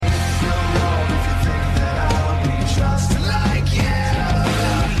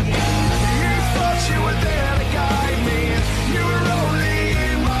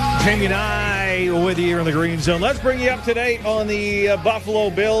Jamie and I with you here in the Green Zone. Let's bring you up to date on the Buffalo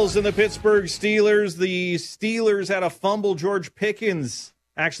Bills and the Pittsburgh Steelers. The Steelers had a fumble. George Pickens,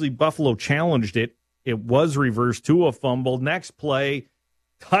 actually Buffalo challenged it. It was reversed to a fumble. Next play,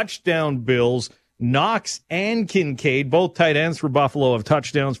 touchdown Bills. Knox and Kincaid, both tight ends for Buffalo, have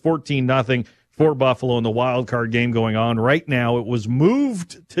touchdowns, 14-0 for Buffalo in the wild card game going on right now. It was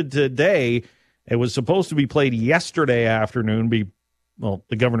moved to today. It was supposed to be played yesterday afternoon.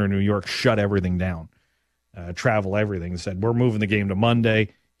 The governor of New York shut everything down, travel, everything. Said, we're moving the game to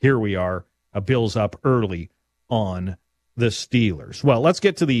Monday. Here we are. Bills up early on the Steelers. Well, let's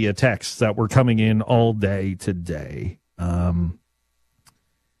get to the texts that were coming in all day today. How's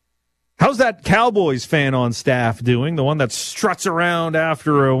that Cowboys fan on staff doing? The one that struts around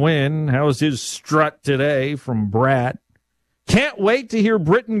after a win. How's his strut today from Brad? Can't wait to hear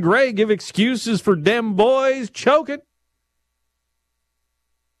Britton Gray give excuses for dem boys choking.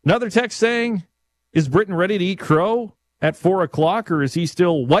 Another text saying, is Britton ready to eat crow at 4 o'clock, or is he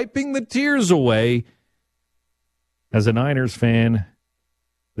still wiping the tears away? As a Niners fan,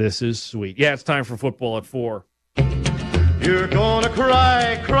 this is sweet. Yeah, it's time for football at 4. You're gonna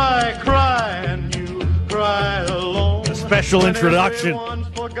cry, cry, cry, and you cry alone. A special introduction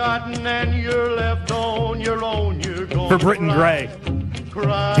forgotten and you're left on your own. You're gonna for Britton Gray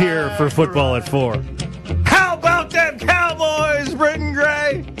cry, here for football at 4. How about them Cowboys, Britton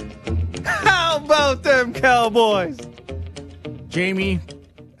Gray? How about them Cowboys? Jamie,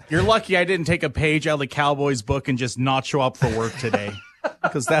 you're lucky I didn't take a page out of the Cowboys book and just not show up for work today,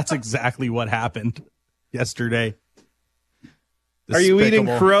 because that's exactly what happened yesterday. Are you eating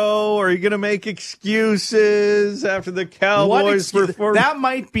crow? Are you going to make excuses after the Cowboys performance? That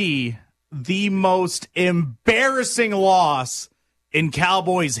might be the most embarrassing loss in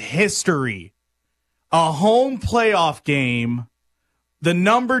Cowboys history. A home playoff game, the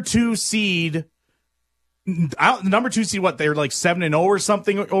number 2 seed, what, they're like 7-0 or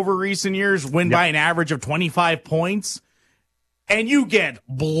something over recent years, win by an average of 25 points, and you get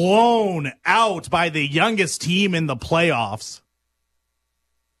blown out by the youngest team in the playoffs.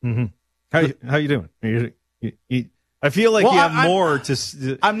 Mm-hmm. How you doing? I feel like you have more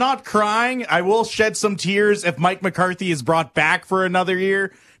to... I'm not crying. I will shed some tears if Mike McCarthy is brought back for another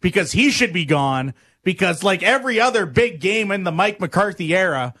year, because he should be gone. Because like every other big game in the Mike McCarthy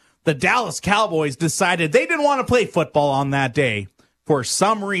era, the Dallas Cowboys decided they didn't want to play football on that day for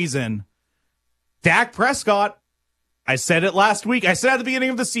some reason. Dak Prescott, I said it last week. I said at the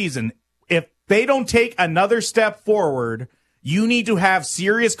beginning of the season, if they don't take another step forward, you need to have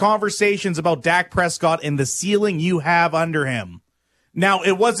serious conversations about Dak Prescott and the ceiling you have under him. Now,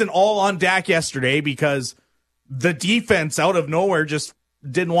 it wasn't all on Dak yesterday because the defense out of nowhere just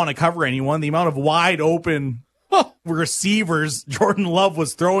didn't want to cover anyone. The amount of wide open receivers Jordan Love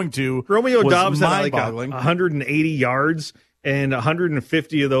was throwing to Romeo was Doubs had like 180 yards, and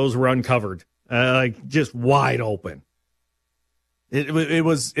 150 of those were uncovered, just wide open. It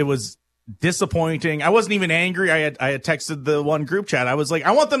was disappointing. I wasn't even angry. I had texted the one group chat. I was like,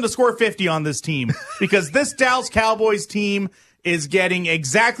 I want them to score 50 on this team because this Dallas Cowboys team is getting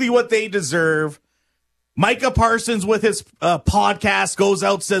exactly what they deserve. Micah Parsons with his podcast goes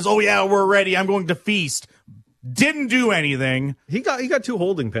out, says, "Oh yeah, we're ready. I'm going to feast." Didn't do anything. He got 2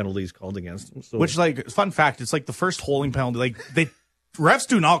 holding penalties called against him. So. Which, like, fun fact, it's like the first holding penalty. Like refs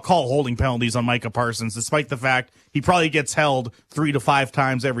do not call holding penalties on Micah Parsons, despite the fact he probably gets held 3 to 5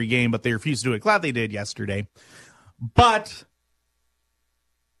 times every game, but they refuse to do it. Glad they did yesterday. But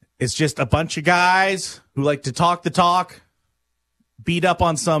it's just a bunch of guys who like to talk the talk, beat up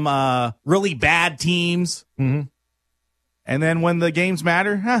on some really bad teams. Mm-hmm. And then when the games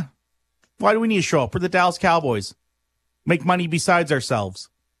matter, why do we need to show up? We're the Dallas Cowboys. Make money besides ourselves.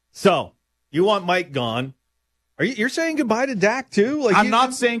 So, you want Mike gone. You're saying goodbye to Dak, too? I'm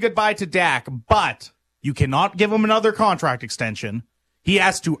not saying goodbye to Dak, but you cannot give him another contract extension. He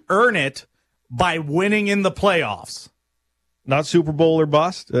has to earn it by winning in the playoffs. Not Super Bowl or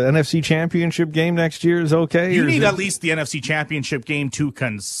bust? NFC Championship game next year is okay? You need at least the NFC Championship game to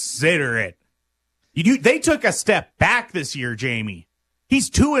consider it. They took a step back this year, Jamie. He's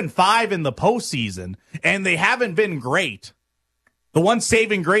 2-5 in the postseason, and they haven't been great. The one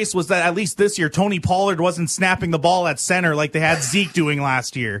saving grace was that at least this year, Tony Pollard wasn't snapping the ball at center like they had Zeke doing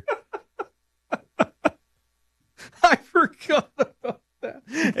last year. I forgot about that.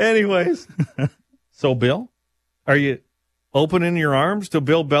 Anyways. So, Bill, are you opening your arms to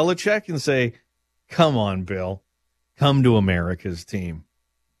Bill Belichick and say, come on, Bill, come to America's team?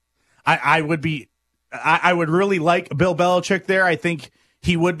 I would really like Bill Belichick there. I think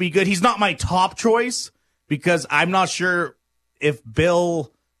he would be good. He's not my top choice because I'm not sure if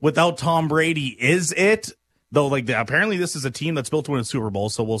Bill without Tom Brady is it. Though, like, apparently this is a team that's built to win a Super Bowl,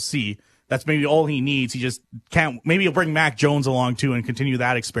 so we'll see. That's maybe all he needs. He just can't. Maybe he'll bring Mac Jones along, too, and continue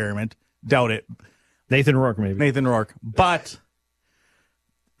that experiment. Doubt it. Nathan Rourke, maybe. Nathan Rourke. But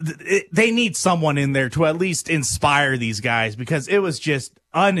they need someone in there to at least inspire these guys, because it was just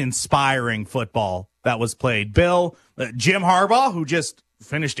uninspiring football that was played. Jim Harbaugh, who just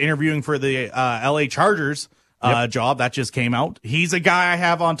finished interviewing for the LA Chargers job, that just came out. He's a guy I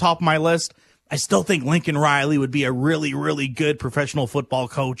have on top of my list. I still think Lincoln Riley would be a really, really good professional football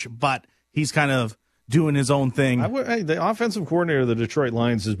coach, but he's kind of doing his own thing. The offensive coordinator of the Detroit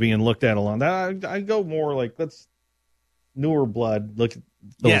Lions is being looked at a lot. I go more like, let's newer blood, look at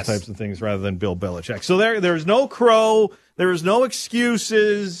those types of things rather than Bill Belichick. So there's no crow, there's no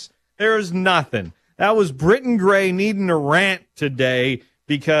excuses, there's nothing. That was Britton Gray needing a rant today,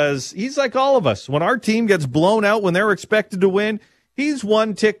 because he's like all of us. When our team gets blown out when they're expected to win, he's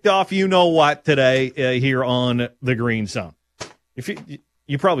one ticked off you-know-what today here on the Green Zone. If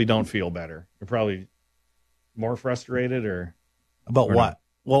you probably don't feel better. You're probably more frustrated or what?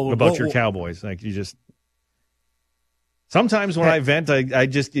 About your Cowboys. Like, you just sometimes when I vent,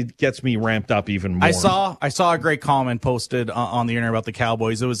 it gets me ramped up even more. I saw a great comment posted on the internet about the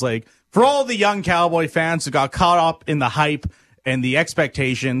Cowboys. It was like, for all the young Cowboy fans who got caught up in the hype and the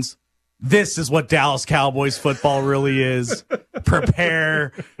expectations, this is what Dallas Cowboys football really is.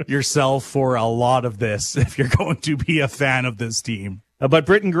 Prepare yourself for a lot of this if you're going to be a fan of this team. But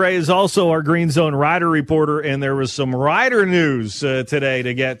Britton Gray is also our Green Zone Rider reporter, and there was some Rider news today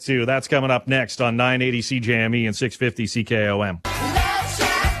to get to. That's coming up next on 980 CJME and 650 CKOM.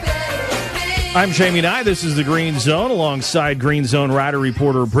 I'm Jamie Nye. This is the Green Zone alongside Green Zone Rider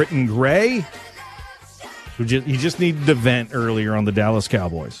reporter Britton Gray. He just needed to vent earlier on the Dallas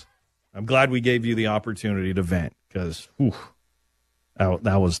Cowboys. I'm glad we gave you the opportunity to vent, because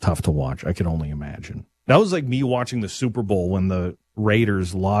that was tough to watch. I can only imagine. That was like me watching the Super Bowl when the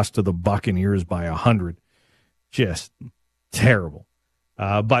Raiders lost to the Buccaneers by 100. Just terrible.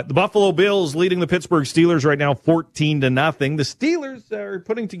 But the Buffalo Bills leading the Pittsburgh Steelers right now 14-0. The Steelers are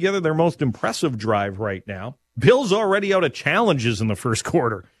putting together their most impressive drive right now. Bills already out of challenges in the first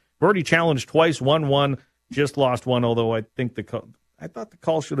quarter. We've already challenged twice, won one, just lost one, although I thought the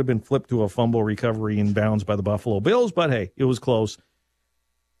call should have been flipped to a fumble recovery in bounds by the Buffalo Bills, but hey, it was close.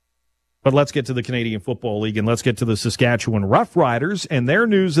 But let's get to the Canadian Football League, and let's get to the Saskatchewan Roughriders. And their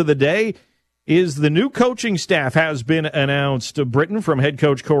news of the day is the new coaching staff has been announced. Britain from head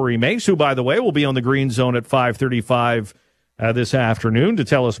coach Corey Mace, who, by the way, will be on the Green Zone at 5:35 this afternoon to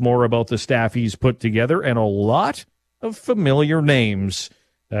tell us more about the staff he's put together, and a lot of familiar names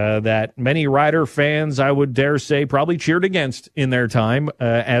that many Rider fans, I would dare say, probably cheered against in their time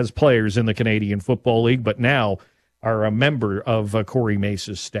as players in the Canadian Football League, but now are a member of Corey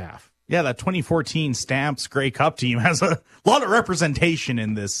Mace's staff. Yeah, that 2014 Stamps Grey Cup team has a lot of representation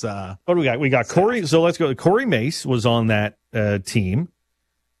in this. What do we got? We got Corey. So let's go. Corey Mace was on that team.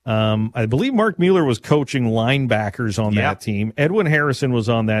 I believe Mark Mueller was coaching linebackers on that team. Edwin Harrison was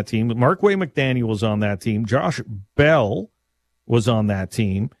on that team. Markway McDaniel was on that team. Josh Bell was on that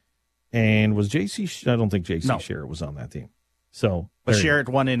team. And was I don't think J.C. Sherritt was on that team. So, but Sherritt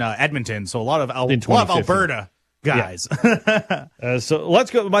won in Edmonton, so a lot of Alberta guys. Yeah. So let's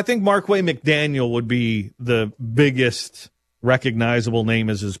go. I think Markway McDaniel would be the biggest recognizable name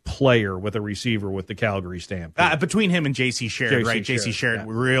as his player with a receiver with the Calgary stamp. Between him and J.C. Sherritt, right? J.C. Sherritt,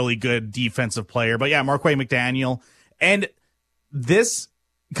 really good defensive player. But yeah, Markway McDaniel. And this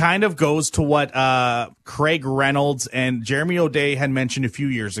kind of goes to what Craig Reynolds and Jeremy O'Day had mentioned a few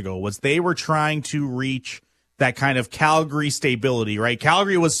years ago, was they were trying to reach that kind of Calgary stability, right?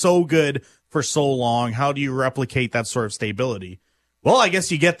 Calgary was so good for so long. How do you replicate that sort of stability? Well, I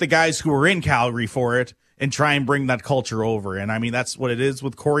guess you get the guys who are in Calgary for it and try and bring that culture over. And I mean, that's what it is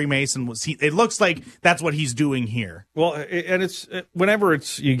with Corey Mason. It looks like that's what he's doing here. Well, and it's whenever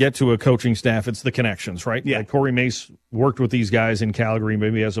you get to a coaching staff, it's the connections, right? Yeah. Like Corey Mace worked with these guys in Calgary,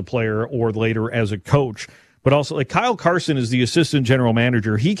 maybe as a player or later as a coach. But also, like, Kyle Carson is the assistant general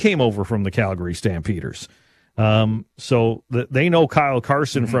manager. He came over from the Calgary Stampeders. So they know Kyle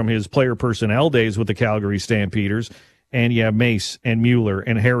Carson from his player personnel days with the Calgary Stampeders. And you have Mace and Mueller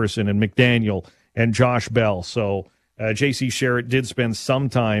and Harrison and McDaniel and Josh Bell. So J.C. Sherritt did spend some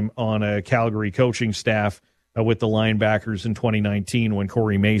time on a Calgary coaching staff with the linebackers in 2019 when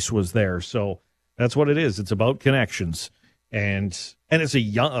Corey Mace was there. So that's what it is. It's about connections. And it's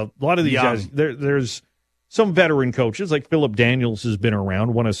a lot of these guys, there's some veteran coaches, like Philip Daniels has been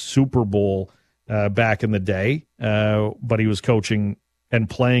around, won a Super Bowl back in the day, but he was coaching and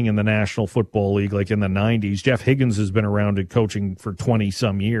playing in the National Football League like in the 90s. Jeff Higgins has been around and coaching for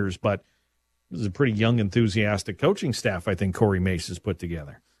 20-some years, but this is a pretty young, enthusiastic coaching staff I think Corey Mace has put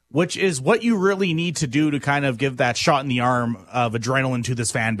together. Which is what you really need to do to kind of give that shot in the arm of adrenaline to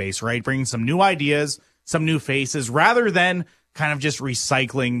this fan base, right? Bringing some new ideas, some new faces, rather than kind of just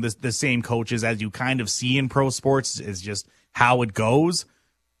recycling the same coaches as you kind of see in pro sports is just how it goes.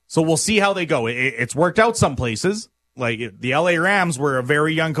 So we'll see how they go. It's worked out some places. Like the LA Rams were a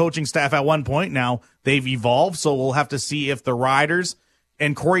very young coaching staff at one point. Now they've evolved, so we'll have to see if the Riders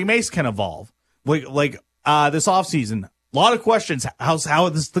and Corey Mace can evolve. Like this offseason, a lot of questions. How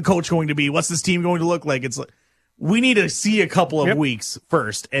is the coach going to be? What's this team going to look like? It's like we need to see a couple of weeks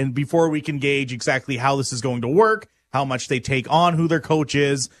first, and before we can gauge exactly how this is going to work, how much they take on, who their coach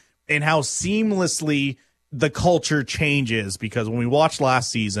is, and how seamlessly the culture changes. Because when we watched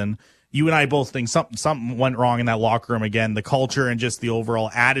last season, you and I both think something went wrong in that locker room again. The culture and just the overall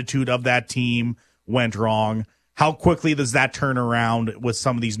attitude of that team went wrong. How quickly does that turn around with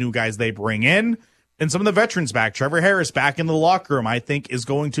some of these new guys they bring in and some of the veterans back? Trevor Harris back in the locker room, I think, is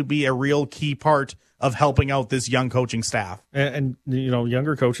going to be a real key part of helping out this young coaching staff. And you know,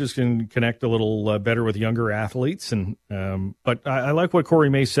 younger coaches can connect a little better with younger athletes. And but I like what Corey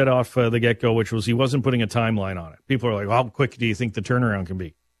Mace said off the get-go, which was he wasn't putting a timeline on it. People are like, well, how quick do you think the turnaround can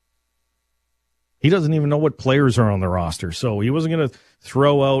be? He doesn't even know what players are on the roster, so he wasn't going to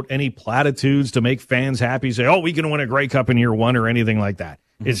throw out any platitudes to make fans happy, say, oh, we can win a Grey Cup in year one or anything like that.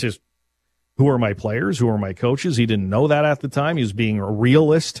 Mm-hmm. It's just, who are my players? Who are my coaches? He didn't know that at the time. He was being a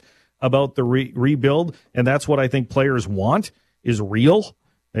realist about the rebuild, and that's what I think players want, is real.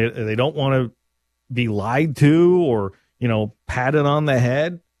 They don't want to be lied to or, you know, patted on the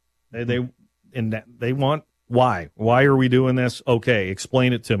head. They want why. Why are we doing this? Okay,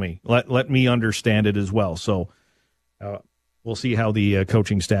 explain it to me. Let me understand it as well. So we'll see how the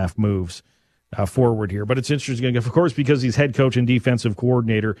coaching staff moves forward here. But it's interesting, of course, because he's head coach and defensive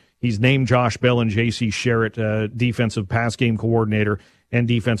coordinator. He's named Josh Bell and J.C. Sherritt defensive pass game coordinator and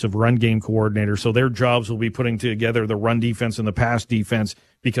defensive run game coordinator. So their jobs will be putting together the run defense and the pass defense,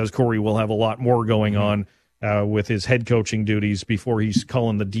 because Corey will have a lot more going on with his head coaching duties before he's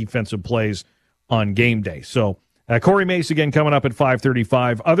calling the defensive plays on game day. So Corey Mace again coming up at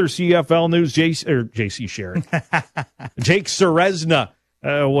 5:35. Other CFL news, J.C. Sherritt. Jake Ceresna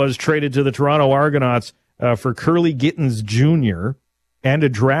was traded to the Toronto Argonauts for Curly Gittins Jr. and a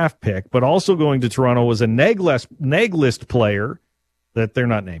draft pick, but also going to Toronto was a neg list player that they're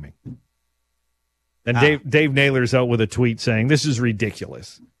not naming. And Dave Naylor's out with a tweet saying, this is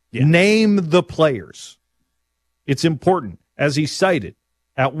ridiculous. Yeah. Name the players. It's important. As he cited,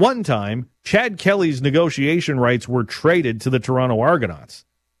 at one time, Chad Kelly's negotiation rights were traded to the Toronto Argonauts,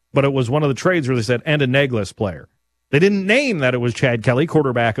 but it was one of the trades where they said, and a neg list player. They didn't name that it was Chad Kelly,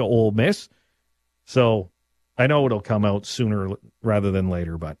 quarterback of Ole Miss. So I know it'll come out sooner rather than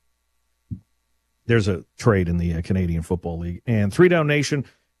later, but there's a trade in the Canadian Football League. And Three Down Nation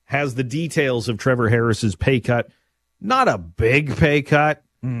has the details of Trevor Harris's pay cut. Not a big pay cut,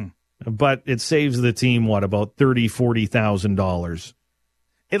 but it saves the team, about $30,000, $40,000.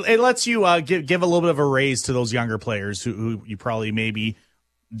 It lets you give a little bit of a raise to those younger players who you probably maybe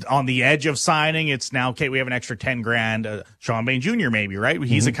on the edge of signing. It's now, okay, we have an extra $10,000. Sean Bain Jr. maybe, right?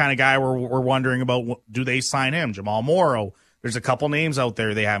 He's the kind of guy we're wondering about. Do they sign him? Jamal Morrow. There's a couple names out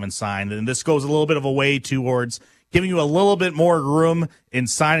there they haven't signed, and this goes a little bit of a way towards giving you a little bit more room in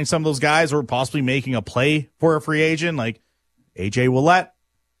signing some of those guys, or possibly making a play for a free agent like A.J. Ouellette.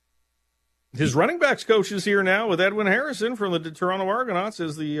 His running backs coach is here now with Edwin Harrison from the Toronto Argonauts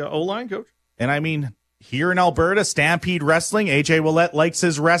as the O-line coach. And I mean, here in Alberta, Stampede Wrestling, A.J. Ouellette likes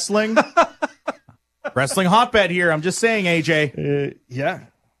his wrestling. Wrestling hotbed here. I'm just saying, A.J. Yeah.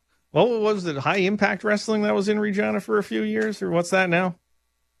 What was it? High Impact Wrestling that was in Regina for a few years? Or what's that now?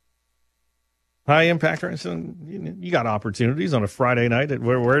 High Impact Wrestling. You got opportunities on a Friday night.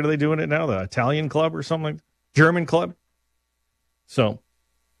 Where are they doing it now? The Italian club or something? German club? So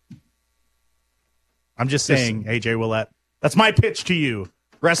I'm just saying, A.J. Ouellette. That's my pitch to you.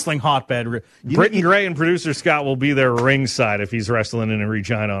 Wrestling hotbed. Britton Gray and producer Scott will be there ringside if he's wrestling in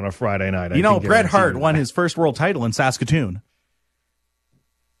Regina on a Friday night. You know, Bret Hart won his first world title in Saskatoon.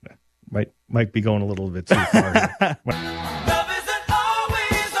 Might be going a little bit too far.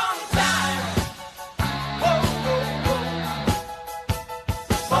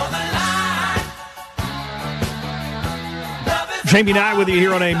 Jamie Nye with you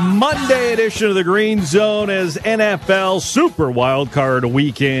here on a Monday edition of the Green Zone as NFL Super Wildcard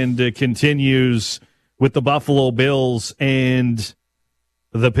Weekend continues with the Buffalo Bills and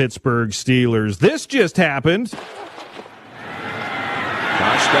the Pittsburgh Steelers. This just happened.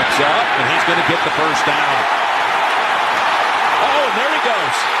 steps up, and he's going to get the first down. Oh, and there he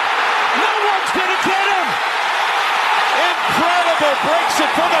goes. No one's going to get him. Incredible. Breaks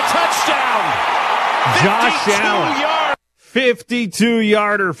it for the touchdown. Josh Allen.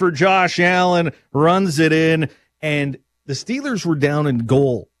 52-yarder for Josh Allen. Runs it in. And the Steelers were down in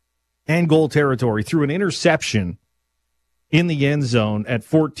goal and goal territory through an interception in the end zone at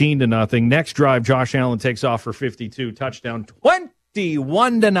 14-0. Next drive, Josh Allen takes off for 52. Touchdown,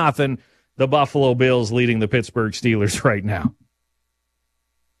 21-0. The Buffalo Bills leading the Pittsburgh Steelers right now.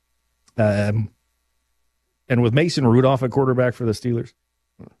 And with Mason Rudolph at quarterback for the Steelers,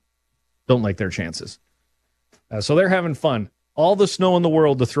 don't like their chances. So they're having fun. All the snow in the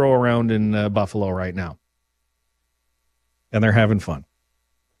world to throw around in Buffalo right now. And they're having fun.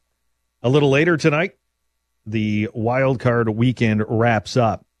 A little later tonight, the wild card weekend wraps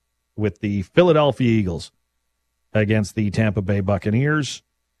up with the Philadelphia Eagles against the Tampa Bay Buccaneers.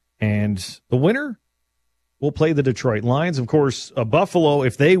 And the winner will play the Detroit Lions. Of course, Buffalo,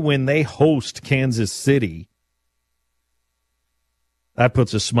 if they win, they host Kansas City. That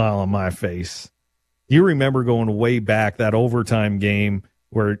puts a smile on my face. You remember going way back, that overtime game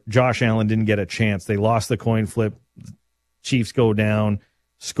where Josh Allen didn't get a chance. They lost the coin flip. Chiefs go down,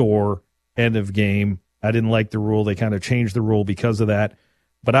 score, end of game. I didn't like the rule. They kind of changed the rule because of that.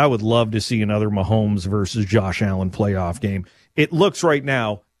 But I would love to see another Mahomes versus Josh Allen playoff game. It looks right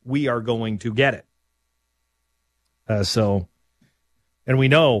now we are going to get it. And we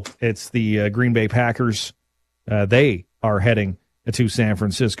know it's the Green Bay Packers. They are heading to San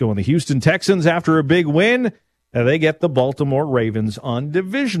Francisco. And the Houston Texans, after a big win, they get the Baltimore Ravens on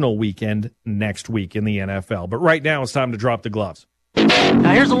divisional weekend next week in the NFL. But right now it's time to drop the gloves.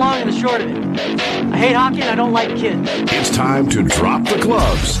 Now here's the long and the short of it. I hate hockey and I don't like kids. It's time to drop the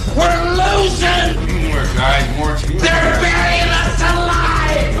gloves. We're losing! Teamwork, guys, more teamwork. They're burying us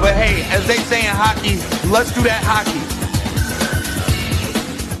alive! But hey, as they say in hockey, let's do that hockey.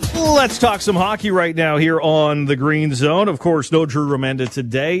 Let's talk some hockey right now here on the Green Zone. Of course, no Drew Remenda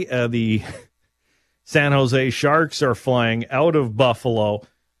today. The San Jose Sharks are flying out of Buffalo.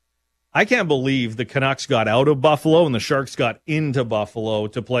 I can't believe the Canucks got out of Buffalo and the Sharks got into Buffalo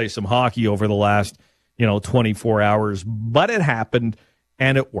to play some hockey over the last, 24 hours. But it happened,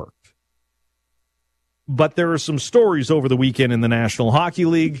 and it worked. But there are some stories over the weekend in the National Hockey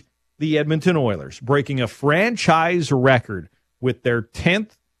League. The Edmonton Oilers breaking a franchise record with their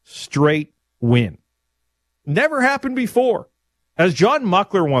 10th straight win. Never happened before. As John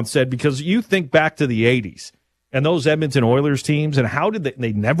Muckler once said, because you think back to the 80s and those Edmonton Oilers teams, and how did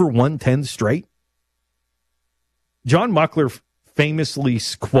they never won 10 straight? John Muckler famously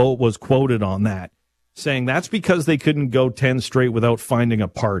was quoted on that, saying that's because they couldn't go 10 straight without finding a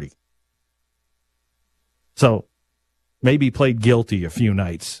party. So maybe played guilty a few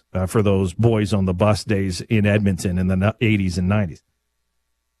nights for those boys on the bus days in Edmonton in the 80s and 90s.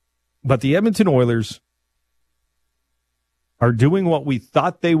 But the Edmonton Oilers are doing what we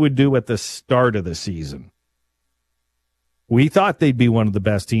thought they would do at the start of the season. We thought they'd be one of the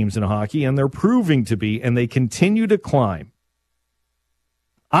best teams in hockey, and they're proving to be, and they continue to climb.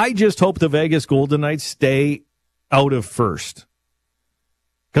 I just hope the Vegas Golden Knights stay out of first,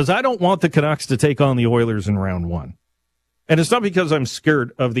 because I don't want the Canucks to take on the Oilers in round one. And it's not because I'm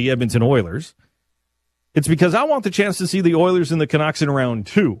scared of the Edmonton Oilers. It's because I want the chance to see the Oilers and the Canucks in round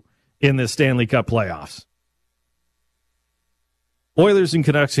two in the Stanley Cup playoffs. Oilers and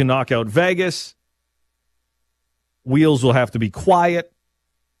Canucks can knock out Vegas. Wheels will have to be quiet,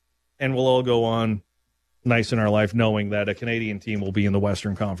 and we'll all go on nice in our life knowing that a Canadian team will be in the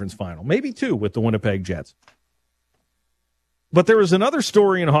Western Conference Final. Maybe two with the Winnipeg Jets. But there was another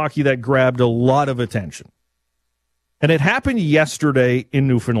story in hockey that grabbed a lot of attention. And it happened yesterday in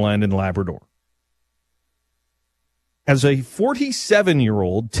Newfoundland and Labrador. As a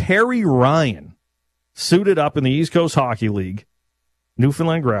 47-year-old, Terry Ryan suited up in the East Coast Hockey League,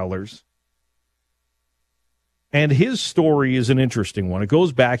 Newfoundland Growlers. And his story is an interesting one. It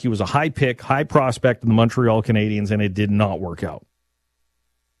goes back. He was a high pick, high prospect in the Montreal Canadiens, and it did not work out.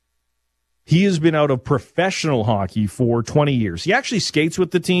 He has been out of professional hockey for 20 years. He actually skates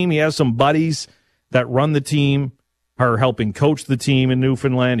with the team. He has some buddies that run the team, are helping coach the team in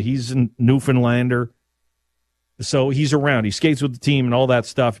Newfoundland. He's a Newfoundlander. So he's around. He skates with the team and all that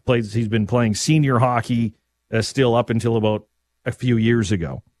stuff. He's been playing senior hockey still up until about a few years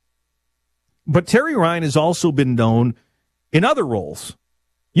ago. But Terry Ryan has also been known in other roles.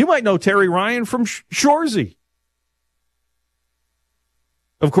 You might know Terry Ryan from Shoresy.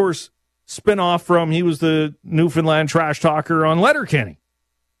 Of course, spinoff from he was the Newfoundland trash talker on Letterkenny.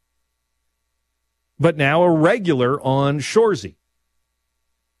 But now a regular on Shoresy.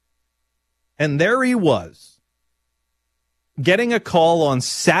 And there he was, getting a call on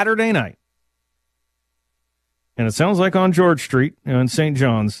Saturday night. And it sounds like on George Street in St.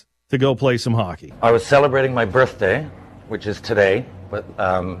 John's to go play some hockey. I was celebrating my birthday, which is today, but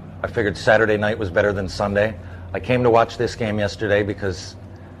I figured Saturday night was better than Sunday. I came to watch this game yesterday because,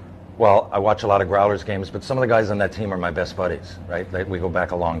 well, I watch a lot of Growlers games, but some of the guys on that team are my best buddies, right? We go back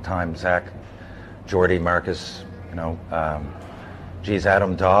a long time. Zach, Jordy, Marcus,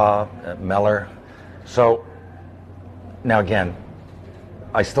 Adam Daw, Meller. So, now again,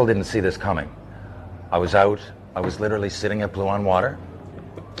 I still didn't see this coming. I was out. I was literally sitting at Blue on Water.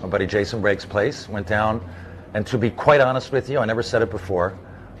 My buddy Jason Brake's place, went down, and to be quite honest with you, I never said it before,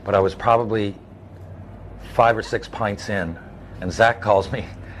 but I was probably 5 or 6 pints in, and Zach calls me,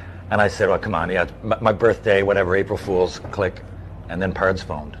 and I said, well, come on, yeah, my birthday, whatever, April Fool's, click, and then Pards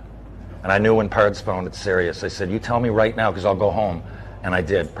phoned. And I knew when Pards phoned, it's serious. I said, you tell me right now, because I'll go home. And I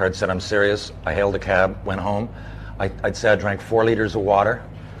did. Pards said, I'm serious. I hailed a cab, went home. I'd say I drank 4 liters of water,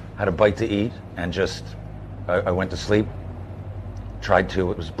 had a bite to eat, and just, I went to sleep. Tried to.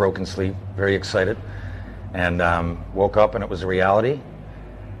 It was broken sleep, very excited. And woke up and it was a reality.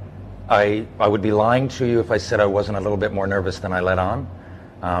 I would be lying to you if I said I wasn't a little bit more nervous than I let on.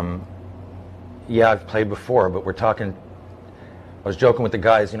 Yeah, I've played before, but we're talking, I was joking with the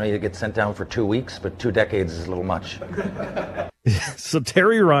guys, you get sent down for 2 weeks, but 2 decades is a little much. So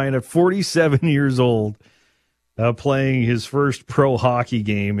Terry Ryan, at 47 years old, playing his first pro hockey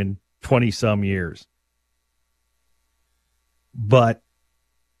game in 20-some years. But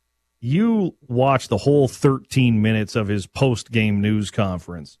you watch the whole 13 minutes of his post-game news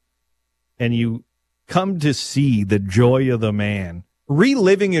conference, and you come to see the joy of the man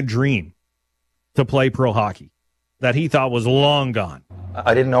reliving a dream to play pro hockey that he thought was long gone.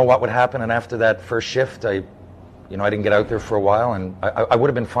 I didn't know what would happen, and after that first shift, I didn't get out there for a while, and I would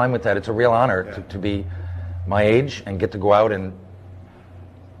have been fine with that. It's a real honor to be my age and get to go out and,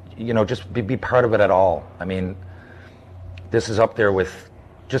 just be part of it at all. I mean, this is up there with,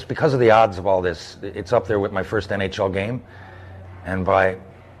 just because of the odds of all this, it's up there with my first NHL game. And by,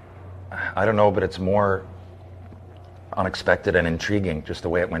 I don't know, but it's more unexpected and intriguing, just the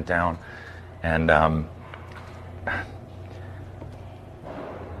way it went down. And,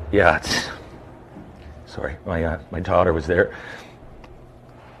 yeah, sorry, my daughter was there.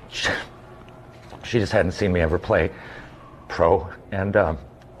 She just hadn't seen me ever play pro. And,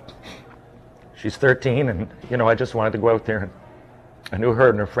 she's 13, and, I just wanted to go out there, and I knew her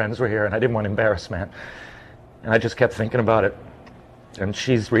and her friends were here, and I didn't want to embarrass, man. And I just kept thinking about it. And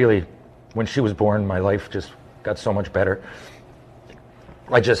she's really, when she was born, my life just got so much better.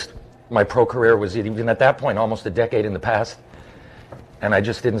 My pro career was even at that point almost a decade in the past, and I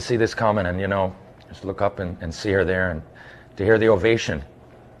just didn't see this coming, and, just look up and see her there, and to hear the ovation.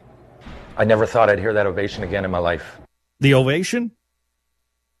 I never thought I'd hear that ovation again in my life. The ovation?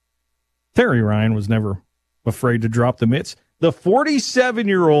 Terry Ryan was never afraid to drop the mitts. The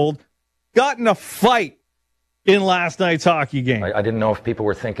 47-year-old got in a fight in last night's hockey game. I didn't know if people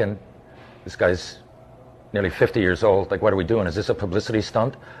were thinking, this guy's nearly 50 years old. Like, what are we doing? Is this a publicity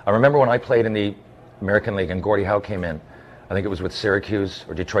stunt? I remember when I played in the American League and Gordie Howe came in. I think it was with Syracuse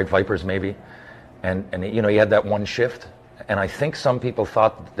or Detroit Vipers maybe. And he had that one shift. And I think some people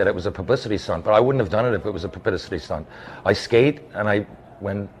thought that it was a publicity stunt, but I wouldn't have done it if it was a publicity stunt. I skate, and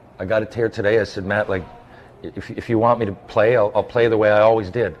when I got a tear today, I said, Matt, like, if you want me to play, I'll play the way I always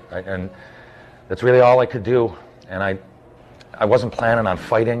did. And that's really all I could do. And I wasn't planning on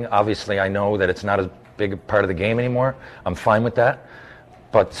fighting. Obviously, I know that it's not a big part of the game anymore. I'm fine with that.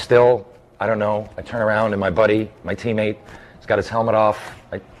 But still, I don't know. I turn around, and my buddy, my teammate, has got his helmet off.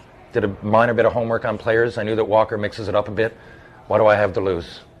 I did a minor bit of homework on players. I knew that Walker mixes it up a bit. What do I have to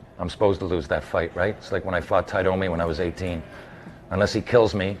lose? I'm supposed to lose that fight, right? It's like when I fought Ty Domi when I was 18. Unless he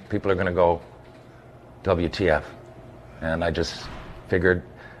kills me, people are going to go, WTF. And I just figured,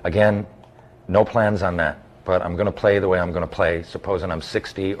 again, no plans on that. But I'm going to play the way I'm going to play, supposing I'm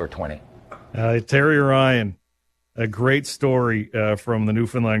 60 or 20. Terry Ryan, a great story from the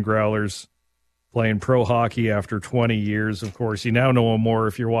Newfoundland Growlers, playing pro hockey after 20 years. Of course, you now know him more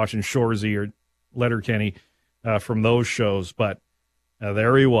if you're watching Shoresy or Letterkenny from those shows. But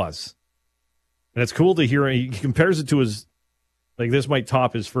there he was. And it's cool to hear. He compares it to his, like, this might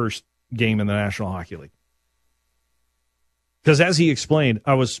top his first game in the National Hockey League. Because as he explained,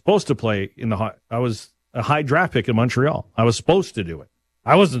 I was supposed to play I was a high draft pick in Montreal. I was supposed to do it.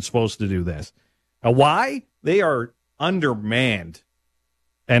 I wasn't supposed to do this. Why? They are undermanned,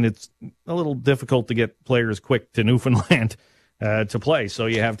 and it's a little difficult to get players quick to Newfoundland to play. So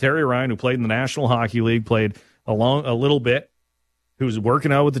you have Terry Ryan, who played in the National Hockey League, played a little bit, who's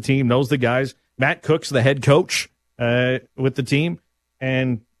working out with the team, knows the guys. Matt Cook's the head coach with the team.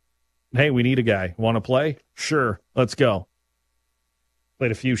 And, hey, we need a guy. Want to play? Sure, let's go.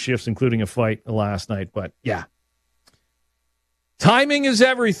 Played a few shifts, including a fight last night. But, yeah. Timing is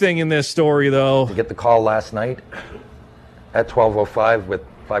everything in this story, though. To get the call last night at 12:05 with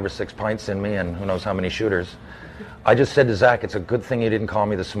 5 or 6 pints in me and who knows how many shooters. I just said to Zach, it's a good thing you didn't call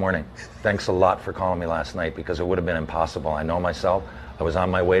me this morning. Thanks a lot for calling me last night because it would have been impossible. I know myself. I was on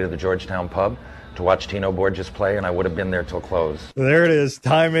my way to the Georgetown pub to watch Tino Borges play, and I would have been there till close. There it is.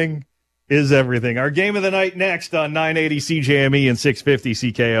 Timing is everything. Our game of the night next on 980 CJME and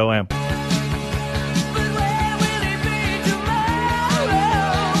 650 CKOM.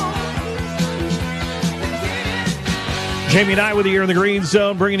 Jamie and I with you here in the Green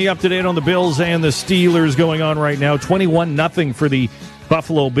Zone, bringing you up to date on the Bills and the Steelers going on right now. 21-0 for the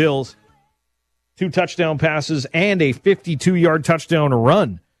Buffalo Bills. 2 touchdown passes and a 52-yard touchdown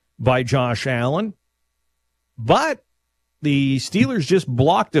run by Josh Allen. But the Steelers just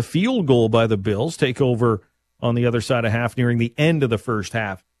blocked a field goal by the Bills, take over on the other side of half, nearing the end of the first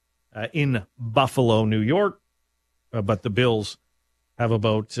half in Buffalo, New York. But the Bills have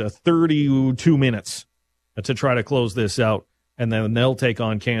about 32 minutes to try to close this out, and then they'll take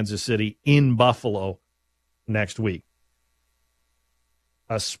on Kansas City in Buffalo next week.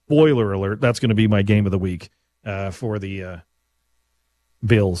 A spoiler alert, that's going to be my game of the week for the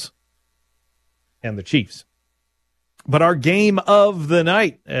Bills and the Chiefs. But our game of the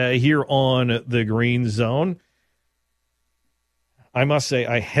night here on the Green Zone, I must say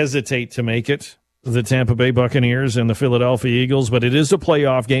I hesitate to make it the Tampa Bay Buccaneers and the Philadelphia Eagles, but it is a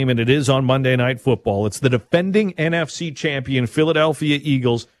playoff game, and it is on Monday Night Football. It's the defending NFC champion Philadelphia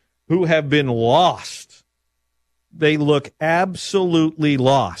Eagles, who have been lost. They look absolutely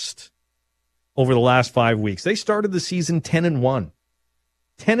lost over the last 5 weeks. They started the season 10-1.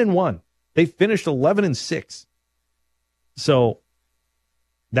 10-1. They finished 11-6. So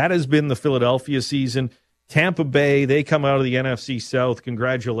that has been the Philadelphia season. Tampa Bay, they come out of the NFC South.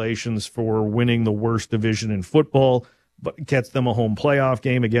 Congratulations for winning the worst division in football, but gets them a home playoff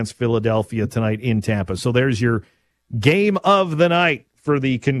game against Philadelphia tonight in Tampa. So there's your game of the night for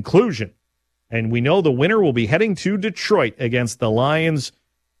the conclusion. And we know the winner will be heading to Detroit against the Lions,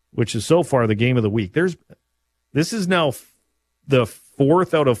 which is so far the game of the week. This is now the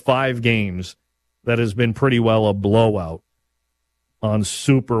 4th out of 5 games that has been pretty well a blowout on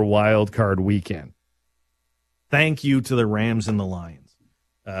Super Wild Card Weekend. Thank you to the Rams and the Lions,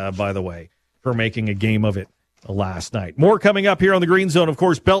 by the way, for making a game of it last night. More coming up here on the Green Zone. Of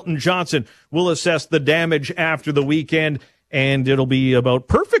course, Belton Johnson will assess the damage after the weekend, and it'll be about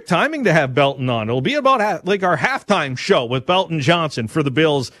perfect timing to have Belton on. It'll be about like our halftime show with Belton Johnson for the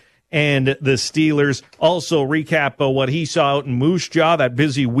Bills and the Steelers. Also recap what he saw out in Moose Jaw, that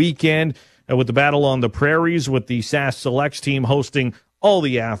busy weekend with the Battle on the Prairies, with the SAS Selects team hosting all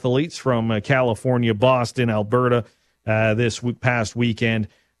the athletes from California, Boston, Alberta this past weekend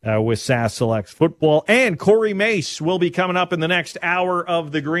with SAS Selects football. And Corey Mace will be coming up in the next hour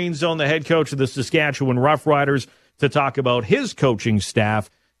of the Green Zone, the head coach of the Saskatchewan Roughriders, to talk about his coaching staff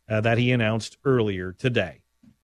that he announced earlier today.